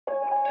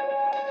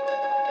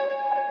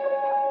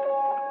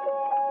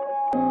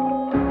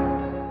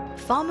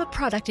pharma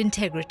product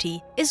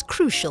integrity is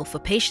crucial for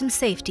patient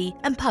safety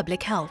and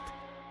public health.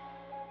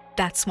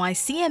 That's why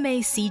CMA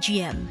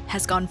CGM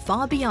has gone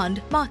far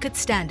beyond market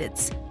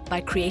standards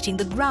by creating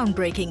the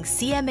groundbreaking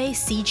CMA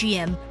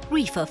CGM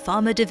Reefer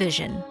Pharma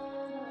division.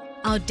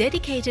 Our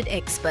dedicated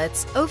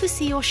experts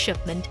oversee your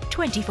shipment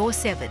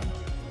 24/7.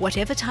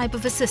 Whatever type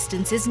of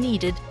assistance is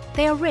needed,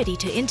 they are ready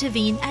to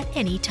intervene at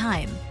any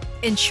time,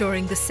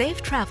 ensuring the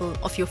safe travel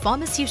of your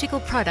pharmaceutical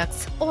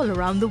products all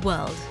around the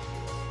world.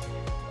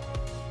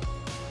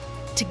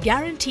 To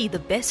guarantee the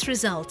best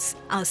results,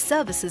 our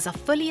services are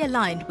fully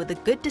aligned with the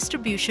Good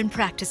Distribution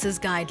Practices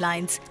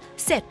guidelines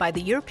set by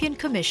the European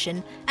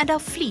Commission, and our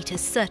fleet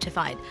is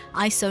certified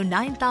ISO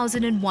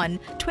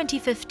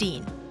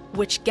 9001:2015,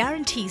 which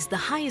guarantees the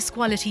highest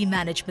quality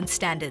management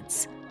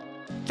standards.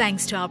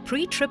 Thanks to our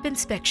pre-trip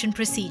inspection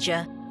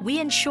procedure, we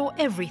ensure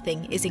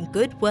everything is in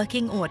good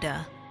working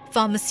order.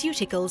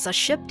 Pharmaceuticals are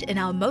shipped in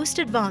our most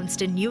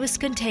advanced and newest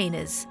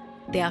containers.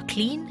 They are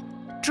clean,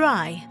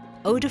 dry,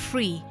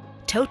 odor-free,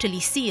 totally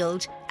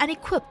sealed and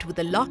equipped with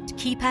a locked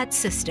keypad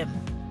system.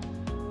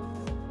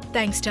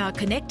 Thanks to our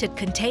connected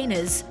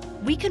containers,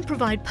 we can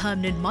provide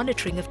permanent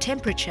monitoring of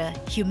temperature,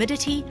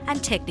 humidity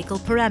and technical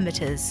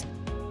parameters.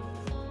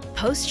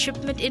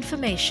 Post-shipment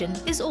information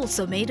is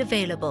also made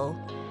available,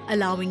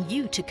 allowing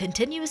you to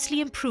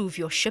continuously improve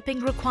your shipping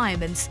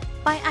requirements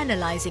by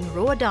analyzing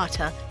raw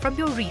data from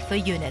your reefer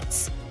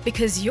units.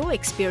 Because your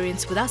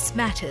experience with us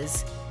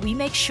matters, we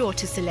make sure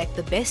to select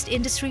the best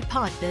industry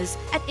partners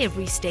at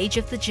every stage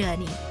of the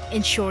journey,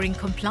 ensuring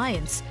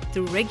compliance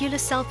through regular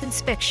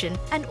self-inspection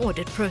and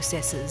audit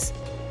processes.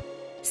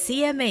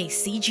 CMA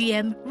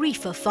CGM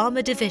Reefer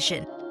Pharma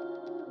Division,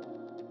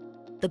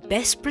 the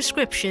best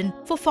prescription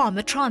for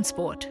pharma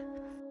transport.